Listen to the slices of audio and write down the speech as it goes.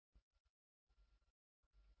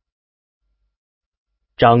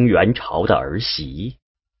张元朝的儿媳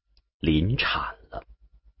临产了，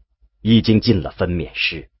已经进了分娩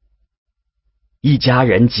室。一家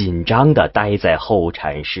人紧张地待在候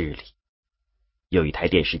产室里，有一台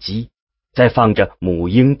电视机在放着母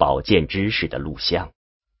婴保健知识的录像。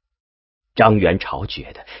张元朝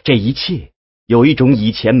觉得这一切有一种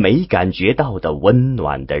以前没感觉到的温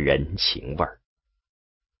暖的人情味儿。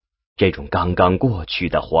这种刚刚过去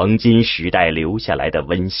的黄金时代留下来的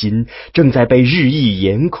温馨，正在被日益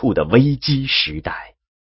严酷的危机时代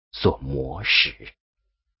所磨蚀。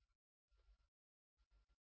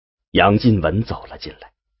杨进文走了进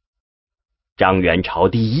来，张元朝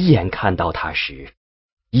第一眼看到他时，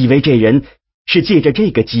以为这人是借着这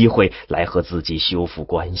个机会来和自己修复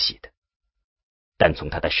关系的，但从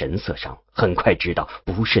他的神色上很快知道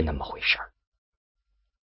不是那么回事儿。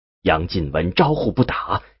杨进文招呼不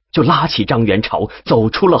打，就拉起张元朝走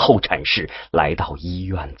出了候产室，来到医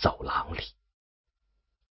院走廊里。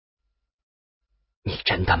你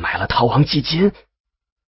真的买了逃亡基金？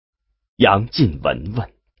杨进文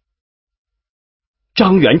问。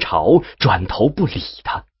张元朝转头不理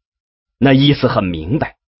他，那意思很明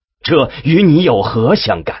白，这与你有何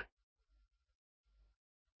相干？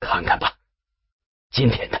看看吧，今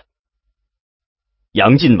天的。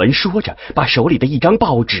杨进文说着，把手里的一张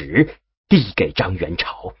报纸递给张元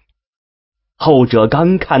朝。后者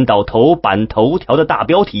刚看到头版头条的大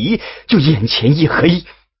标题，就眼前一黑。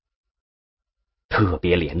特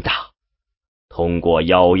别联大通过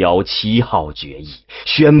117号决议，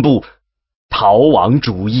宣布逃亡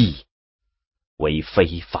主义为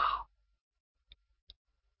非法。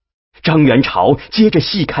张元朝接着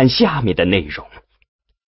细看下面的内容。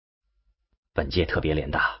本届特别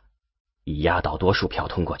联大以压倒多数票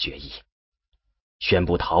通过决议，宣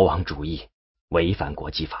布逃亡主义违反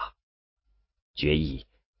国际法。决议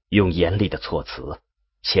用严厉的措辞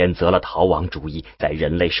谴责了逃亡主义在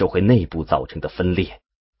人类社会内部造成的分裂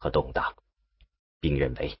和动荡，并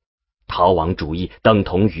认为逃亡主义等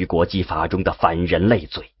同于国际法中的反人类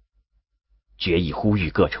罪。决议呼吁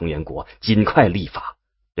各成员国尽快立法，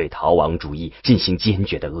对逃亡主义进行坚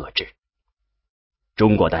决的遏制。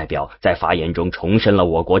中国代表在发言中重申了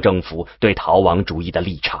我国政府对逃亡主义的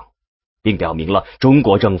立场，并表明了中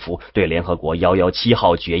国政府对联合国117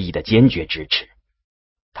号决议的坚决支持。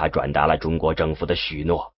他转达了中国政府的许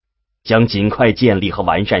诺，将尽快建立和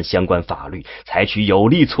完善相关法律，采取有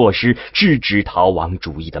力措施制止逃亡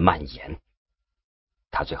主义的蔓延。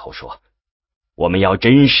他最后说，我们要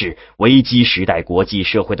珍视危机时代国际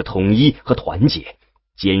社会的统一和团结，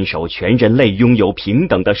坚守全人类拥有平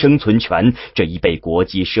等的生存权这一被国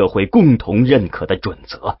际社会共同认可的准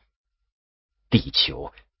则。地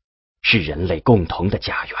球是人类共同的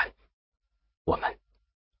家园，我们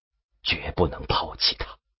绝不能抛弃它。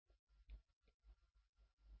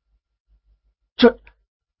这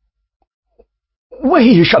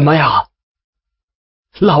为什么呀？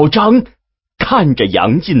老张看着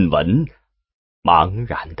杨进文茫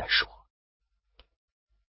然地说，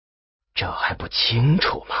这还不清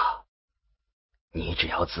楚吗？你只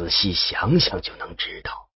要仔细想想就能知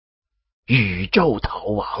道，宇宙逃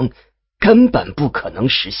亡根本不可能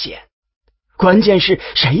实现，关键是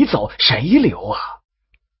谁走谁留啊！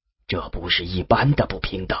这不是一般的不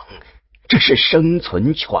平等，这是生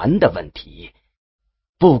存权的问题。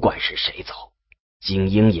不管是谁走，精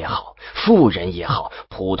英也好，富人也好，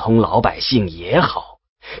普通老百姓也好，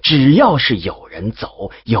只要是有人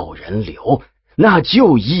走有人留，那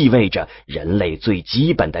就意味着人类最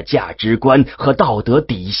基本的价值观和道德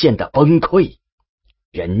底线的崩溃。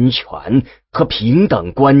人权和平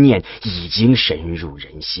等观念已经深入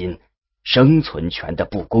人心，生存权的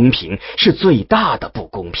不公平是最大的不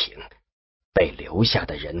公平。被留下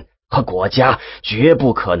的人和国家绝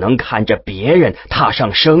不可能看着别人踏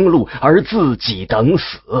上生路而自己等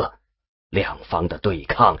死，两方的对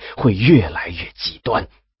抗会越来越极端，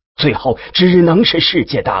最后只能是世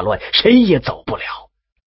界大乱，谁也走不了。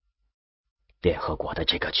联合国的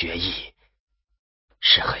这个决议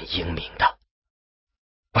是很英明的。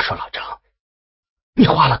我说老张，你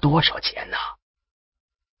花了多少钱呢？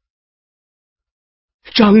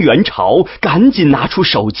张元朝赶紧拿出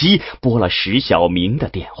手机拨了石小明的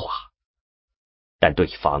电话，但对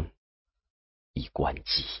方已关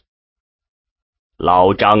机。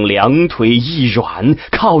老张两腿一软，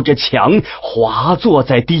靠着墙滑坐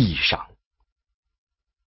在地上。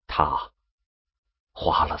他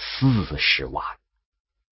花了40万。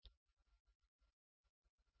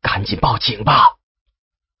赶紧报警吧！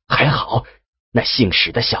还好那姓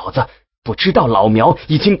史的小子不知道老苗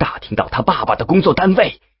已经打听到他爸爸的工作单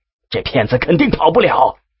位，这骗子肯定跑不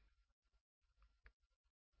了。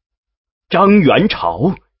张元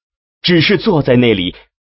朝只是坐在那里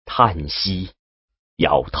叹息，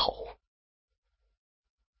摇头。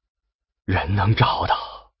人能找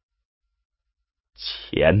到，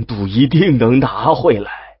钱不一定能拿回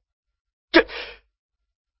来，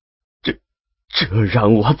这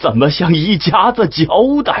让我怎么向一家子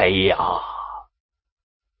交代呀？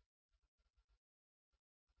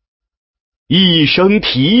一声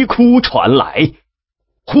啼哭传来，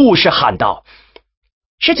护士喊道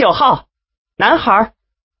：“19号，男孩。”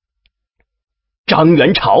张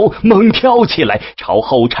元朝猛跳起来，朝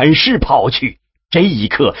候诊室跑去。这一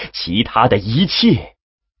刻，其他的一切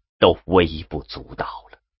都微不足道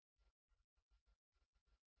了。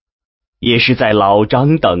也是在老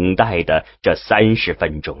张等待的这30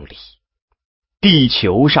分钟里，地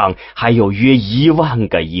球上还有约1万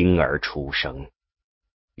个婴儿出生。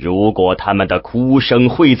如果他们的哭声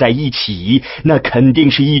汇在一起，那肯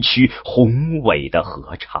定是一曲宏伟的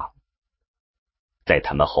合唱。在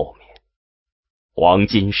他们后面，黄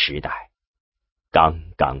金时代刚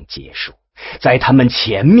刚结束，在他们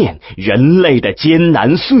前面，人类的艰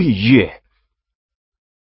难岁月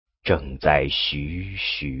正在徐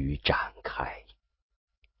徐展开。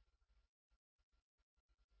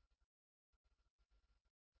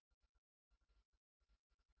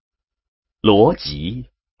罗辑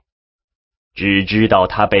只知道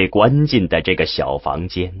他被关进的这个小房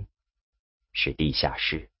间是地下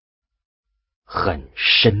室，很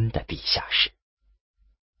深的地下室。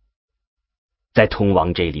在通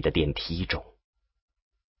往这里的电梯中，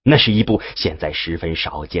那是一部现在十分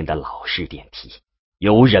少见的老式电梯，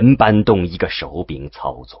由人搬动一个手柄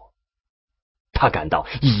操作。他感到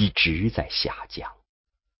一直在下降。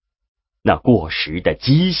那过时的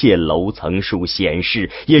机械楼层数显示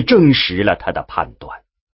也证实了他的判断。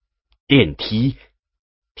电梯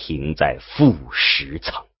停在负10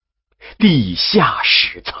层，地下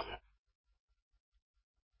10层。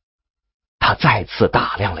他再次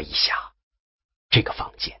打量了一下这个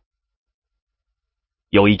房间，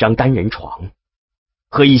有一张单人床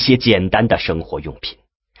和一些简单的生活用品，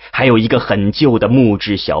还有一个很旧的木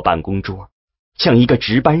质小办公桌，像一个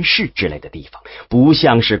值班室之类的地方，不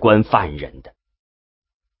像是关犯人的。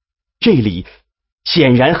这里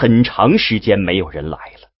显然很长时间没有人来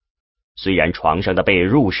了，虽然床上的被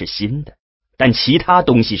褥是新的，但其他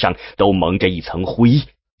东西上都蒙着一层灰，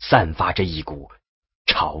散发着一股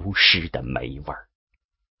潮湿的霉味儿。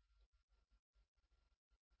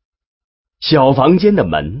小房间的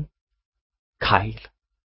门开了，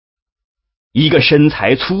一个身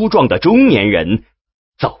材粗壮的中年人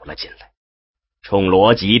走了进来，冲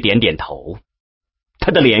罗辑点点头，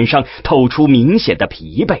他的脸上透出明显的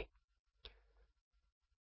疲惫。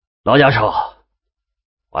罗教授，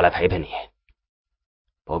我来陪陪你，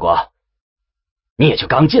不过你也就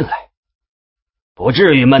刚进来，不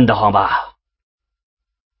至于闷得慌吧？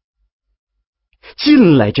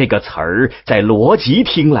进来这个词儿在罗辑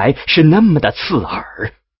听来是那么的刺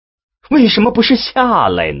耳，为什么不是下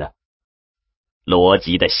来呢？罗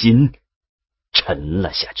辑的心沉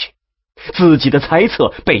了下去，自己的猜测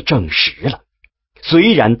被证实了。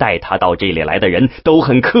虽然带他到这里来的人都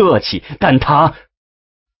很客气，但他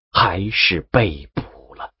还是被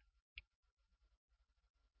捕了。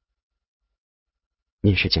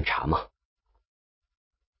您是警察吗？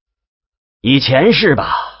以前是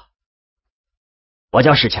吧？我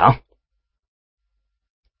叫史强。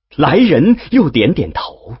来人又点点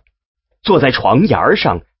头，坐在床沿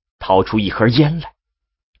上掏出一盒烟来。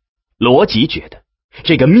罗辑觉得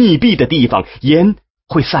这个密闭的地方烟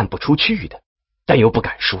会散不出去的，但又不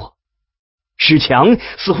敢说。史强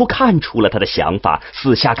似乎看出了他的想法，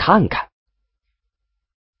四下看看。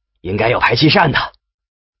应该有排气扇的。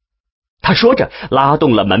他说着拉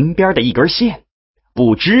动了门边的一根线，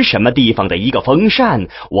不知什么地方的一个风扇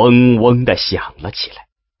嗡嗡地响了起来。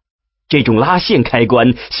这种拉线开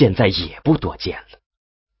关现在也不多见了。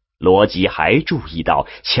罗辑还注意到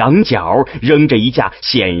墙角扔着一架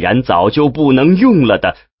显然早就不能用了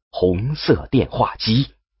的红色电话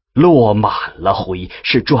机，落满了灰，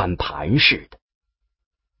是转盘式的。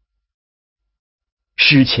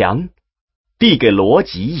史强递给罗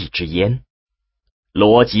辑一支烟，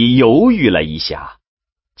罗辑犹豫了一下，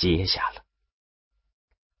接下了。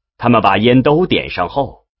他们把烟都点上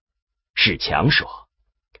后，史强说：“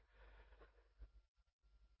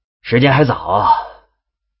时间还早，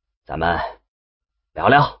咱们聊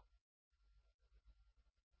聊。”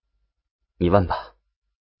你问吧。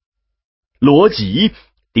罗辑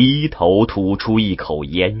低头吐出一口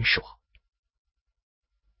烟说：“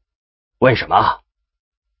问什么？”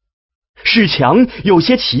史强有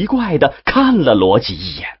些奇怪地看了罗辑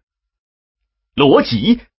一眼。罗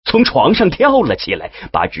辑从床上跳了起来，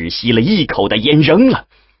把只吸了一口的烟扔了。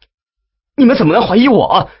“你们怎么能怀疑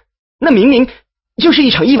我？那明明就是一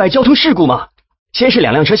场意外交通事故嘛！先是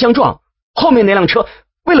2辆车相撞，后面那辆车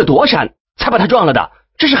为了躲闪才把他撞了的，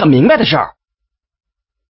这是很明白的事儿。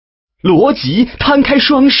罗辑摊开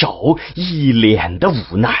双手，一脸的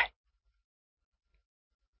无奈。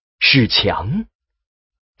史强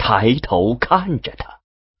抬头看着他，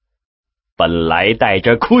本来带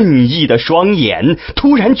着困意的双眼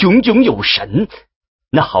突然炯炯有神，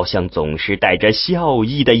那好像总是带着笑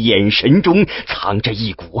意的眼神中藏着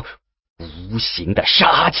一股无形的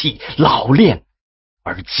杀气，老练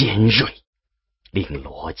而尖锐，令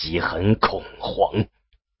罗辑很恐慌。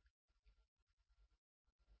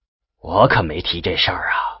我可没提这事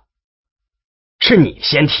儿啊，是你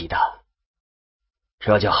先提的。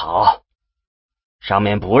这就好，上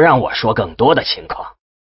面不让我说更多的情况，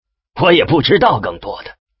我也不知道更多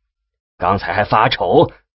的。刚才还发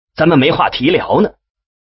愁咱们没话题聊呢。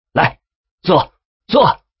来，坐。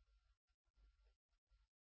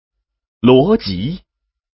罗辑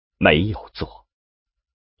没有坐，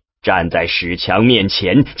站在史强面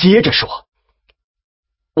前，接着说：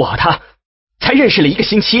我和他才认识了1个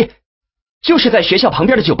星期，就是在学校旁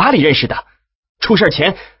边的酒吧里认识的。出事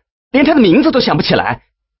前连他的名字都想不起来，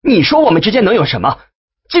你说我们之间能有什么？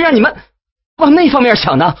竟然你们往那方面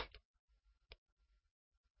想呢？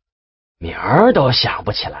名儿都想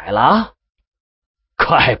不起来了？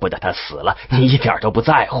怪不得他死了你一点都不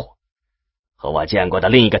在乎，和我见过的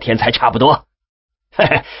另一个天才差不多。嘿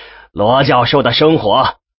嘿，罗教授的生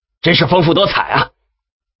活真是丰富多彩啊，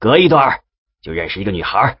隔一段就认识一个女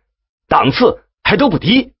孩，档次还都不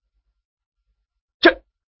低。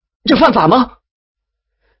这犯法吗？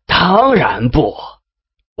当然不，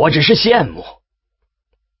我只是羡慕。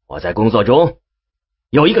我在工作中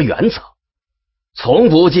有一个原则，从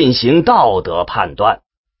不进行道德判断。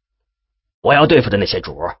我要对付的那些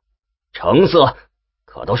主儿，成色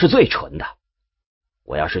可都是最纯的。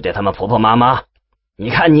我要是对他们婆婆妈妈，你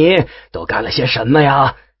看你都干了些什么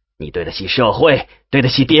呀？你对得起社会，对得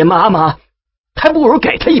起爹妈吗？还不如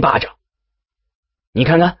给他一巴掌。你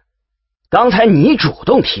看看，刚才你主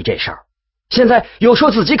动提这事儿，现在又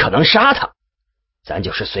说自己可能杀他，咱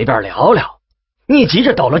就是随便聊聊，你急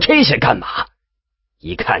着抖了这些干嘛？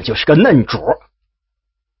一看就是个嫩主。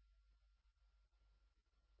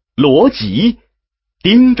罗辑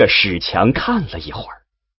盯着史强看了一会儿，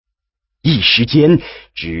一时间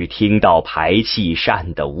只听到排气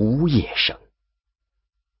扇的呜咽声。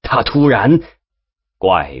他突然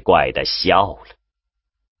怪怪的笑了，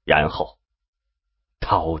然后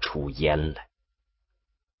掏出烟来。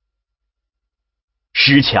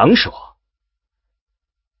史强说：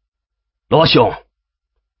罗兄，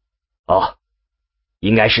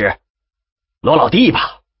应该是罗老弟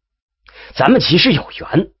吧，咱们其实有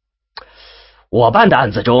缘。我办的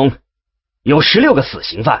案子中有16个死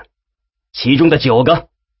刑犯，其中的9个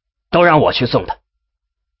都让我去送的。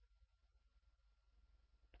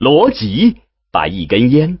罗辑把一根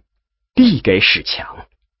烟递给史强：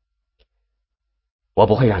我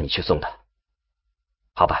不会让你去送的，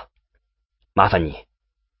好吧，麻烦你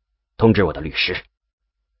通知我的律师。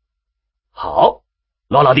好，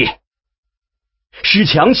罗老弟。史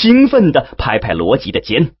强兴奋地拍拍罗辑的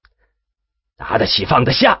肩：拿得起放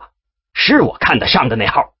得下，是我看得上的那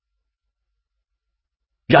号。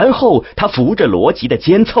然后他扶着罗辑的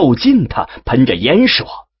肩凑近他，喷着烟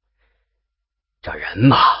说：这人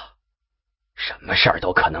嘛，什么事儿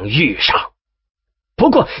都可能遇上，不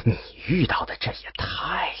过你遇到的这也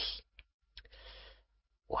太……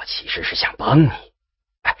我其实是想帮你。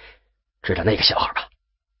知道那个小孩吧？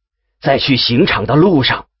在去刑场的路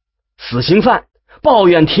上，死刑犯抱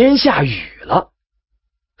怨天下雨了，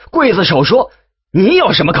刽子手说：你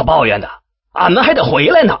有什么可抱怨的？俺们还得回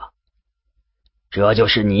来呢。这就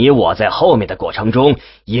是你我在后面的过程中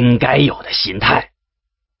应该有的心态。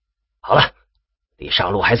好了，离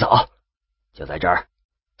上路还早，就在这儿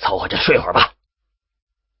凑合着睡会儿吧。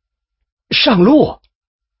上路？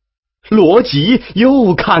罗辑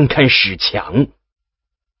又看看史强。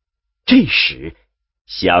这时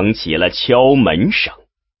响起了敲门声，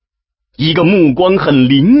一个目光很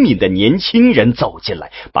灵敏的年轻人走进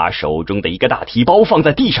来，把手中的一个大提包放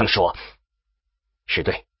在地上，说：是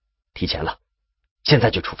对，提前了，现在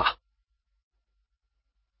就出发。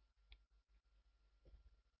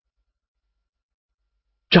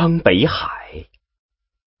张北海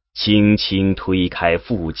轻轻推开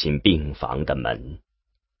父亲病房的门，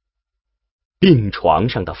病床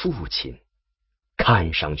上的父亲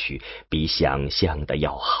看上去比想象的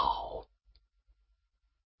要好。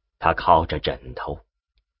他靠着枕头，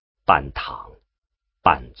半躺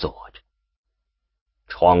半坐着，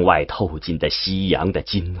窗外透进的夕阳的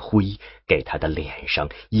金辉给他的脸上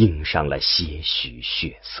映上了些许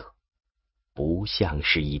血色。不像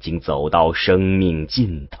是已经走到生命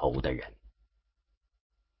尽头的人。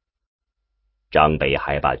张北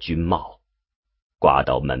海把军帽挂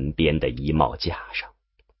到门边的衣帽架上，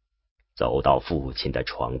走到父亲的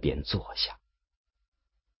床边坐下。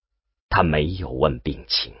他没有问病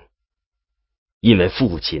情，因为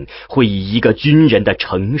父亲会以一个军人的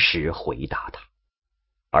诚实回答他，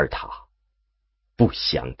而他不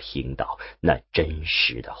想听到那真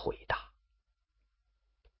实的回答。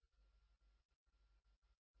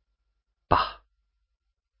爸，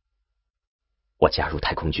我加入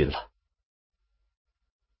太空军了。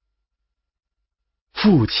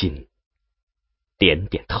父亲点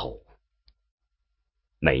点头，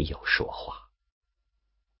没有说话。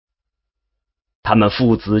他们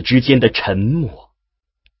父子之间的沉默，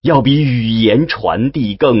要比语言传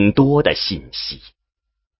递更多的信息。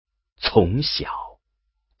从小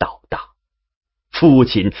到大，父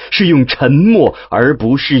亲是用沉默而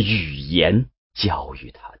不是语言教育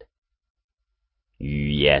他的。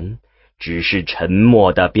语言只是沉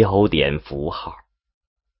默的标点符号。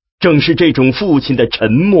正是这种父亲的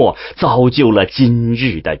沉默，造就了今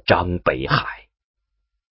日的张北海。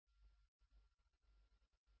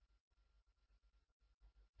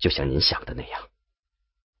就像您想的那样，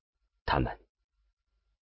他们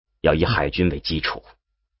要以海军为基础，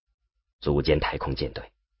组建太空舰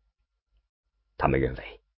队。他们认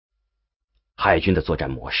为，海军的作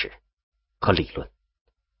战模式和理论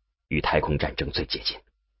与太空战争最接近。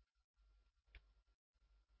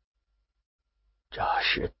这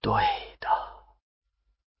是对的。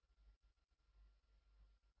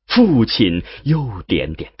父亲又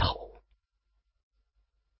点点头。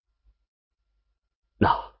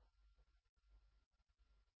那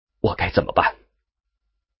我该怎么办？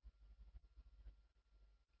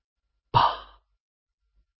爸，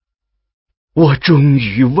我终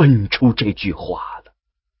于问出这句话了。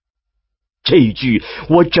这句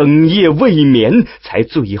我整夜未眠才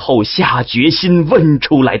最后下决心问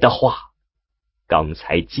出来的话。刚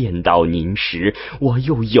才见到您时，我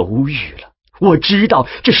又犹豫了。我知道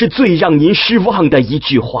这是最让您失望的一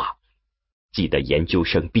句话。记得研究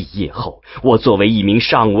生毕业后，我作为一名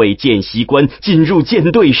上尉见习官进入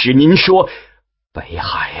舰队时，您说：“北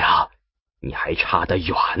海啊，你还差得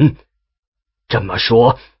远。”这么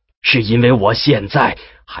说，是因为我现在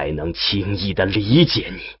还能轻易地理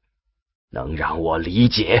解你。能让我理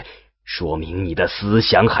解，说明你的思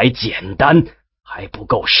想还简单，还不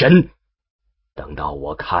够深。等到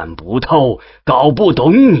我看不透、搞不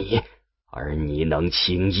懂你，而你能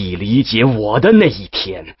轻易理解我的那一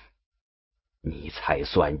天，你才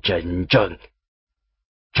算真正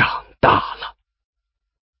长大了。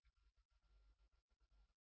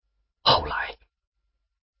后来，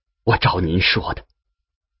我照您说的，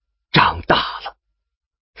长大了，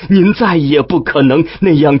您再也不可能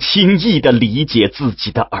那样轻易地理解自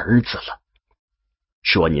己的儿子了。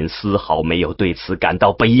说您丝毫没有对此感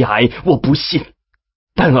到悲哀，我不信。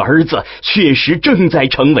但儿子确实正在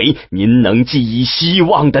成为您能寄以希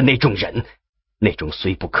望的那种人，那种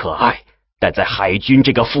虽不可爱，但在海军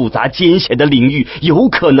这个复杂艰险的领域有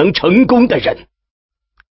可能成功的人。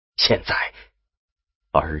现在，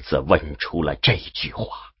儿子问出了这句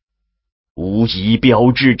话，无疑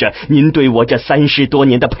标志着您对我这30多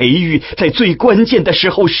年的培育在最关键的时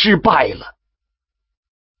候失败了。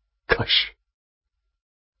可是，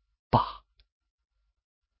爸，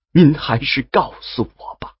您还是告诉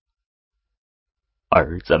我吧，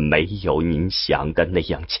儿子没有您想的那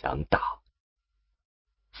样强大，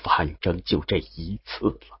反正就这一次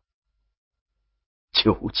了，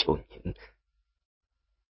求求您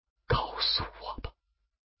告诉我吧。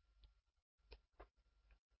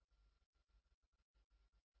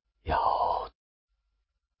要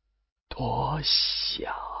多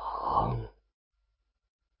想。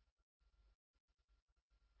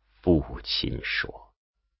父亲说。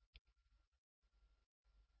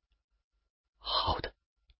好的，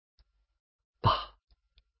爸，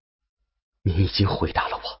您已经回答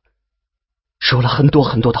了我，说了很多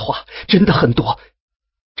很多的话，真的很多。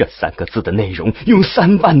这3个字的内容用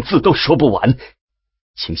3万字都说不完。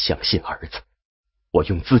请相信儿子，我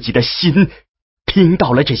用自己的心听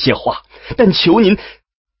到了这些话，但求您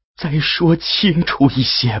再说清楚一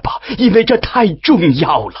些吧，因为这太重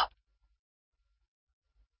要了。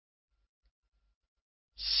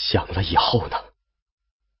想了以后呢？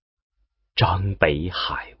张北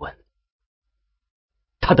海问。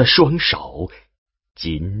他的双手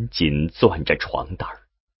紧紧攥着床单，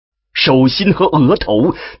手心和额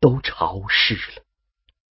头都潮湿了。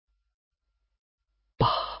爸，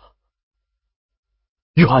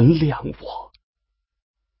原谅我。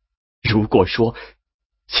如果说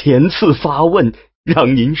前次发问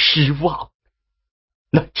让您失望，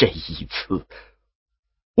那这一次，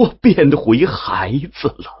我变回孩子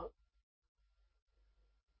了。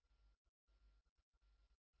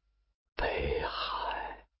北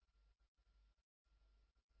海，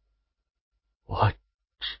我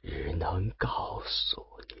只能告诉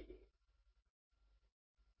你，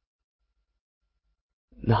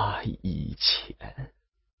那以前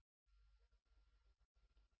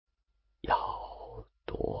要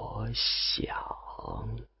多想。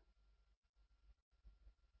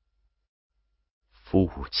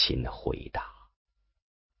父亲回答：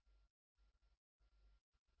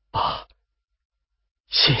爸，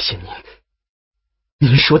谢谢您，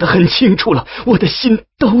您说得很清楚了，我的心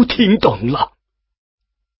都听懂了。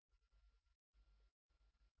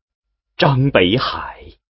张北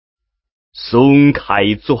海松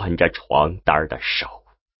开攥着床单的手，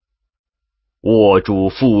握住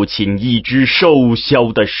父亲一只瘦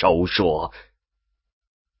削的手说：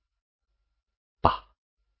爸，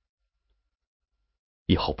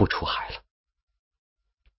以后不出海了，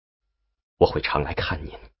我会常来看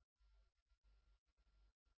您。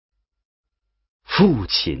父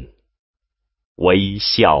亲微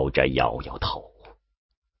笑着摇摇头。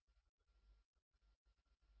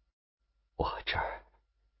我这儿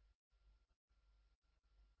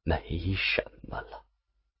没什么了，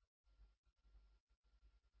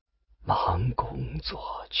忙工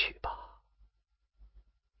作去吧。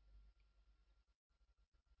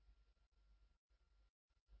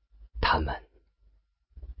他们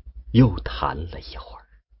又谈了一会儿，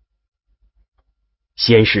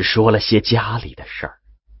先是说了些家里的事儿，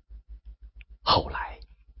后来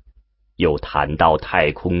又谈到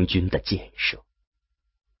太空军的建设。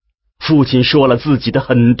父亲说了自己的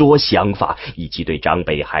很多想法，以及对张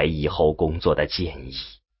北海以后工作的建议。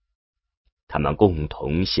他们共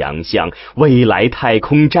同想象未来太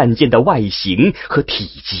空战舰的外形和体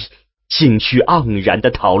积，兴趣盎然地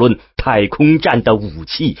讨论太空战的武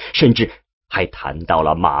器，甚至还谈到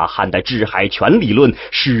了马汉的制海权理论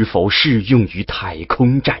是否适用于太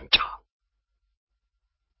空战场。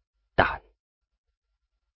但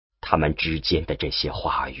他们之间的这些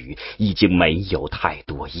话语已经没有太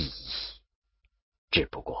多意义，只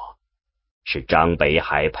不过是张北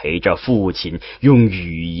海陪着父亲用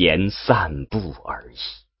语言散步而已。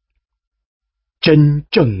真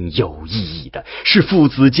正有意义的是父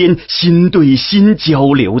子间心对心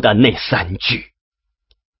交流的那3句：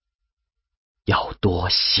要多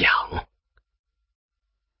想，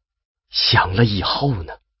想了以后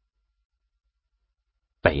呢？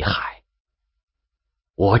北海，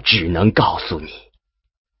我只能告诉你，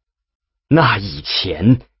那以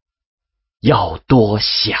前要多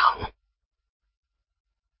想。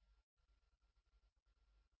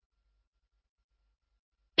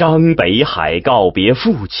张北海告别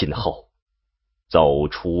父亲后，走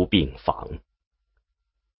出病房，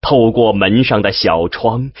透过门上的小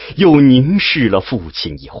窗，又凝视了父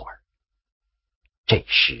亲一会儿。这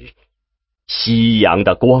时，夕阳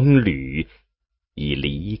的光缕已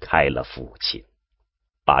离开了父亲，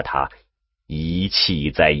把他遗弃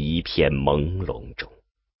在一片朦胧中。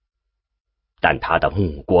但他的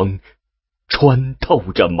目光穿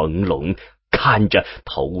透着朦胧，看着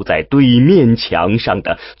投在对面墙上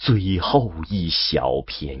的最后一小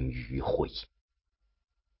片余晖。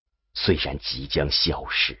虽然即将消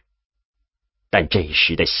逝，但这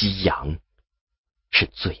时的夕阳是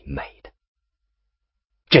最美的。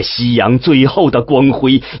这夕阳最后的光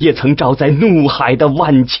辉也曾照在怒海的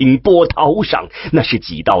万顷波涛上，那是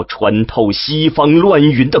几道穿透西方乱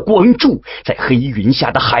云的光柱，在黑云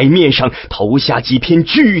下的海面上投下几片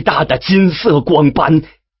巨大的金色光斑，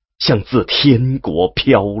像自天国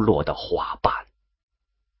飘落的花瓣。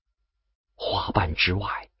花瓣之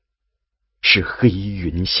外，是黑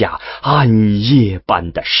云下暗夜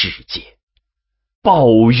般的世界。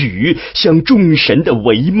暴雨像众神的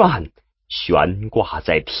帷幔，悬挂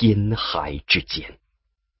在天海之间，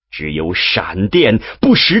只有闪电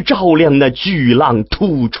不时照亮那巨浪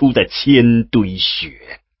吐出的千堆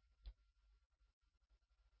雪。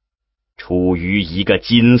处于一个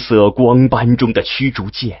金色光斑中的驱逐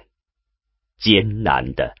舰，艰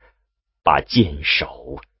难地把舰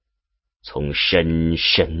首从深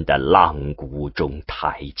深的浪谷中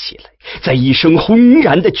抬起来，在一声轰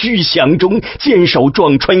然的巨响中，舰首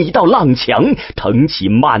撞穿一道浪墙，腾起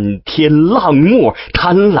漫天浪沫，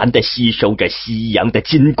贪婪地吸收着夕阳的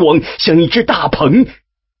金光，像一只大鹏，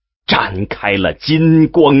展开了金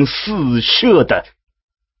光四射的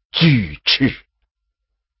巨翅。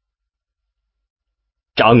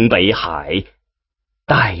张北海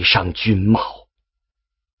戴上军帽，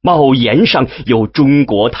帽檐上有中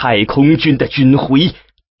国太空军的军徽，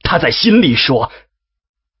他在心里说：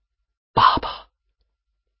爸爸，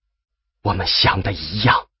我们想的一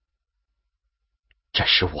样，这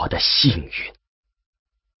是我的幸运。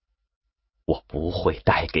我不会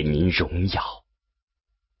带给您荣耀，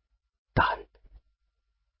但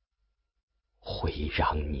会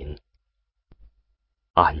让您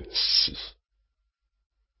安息。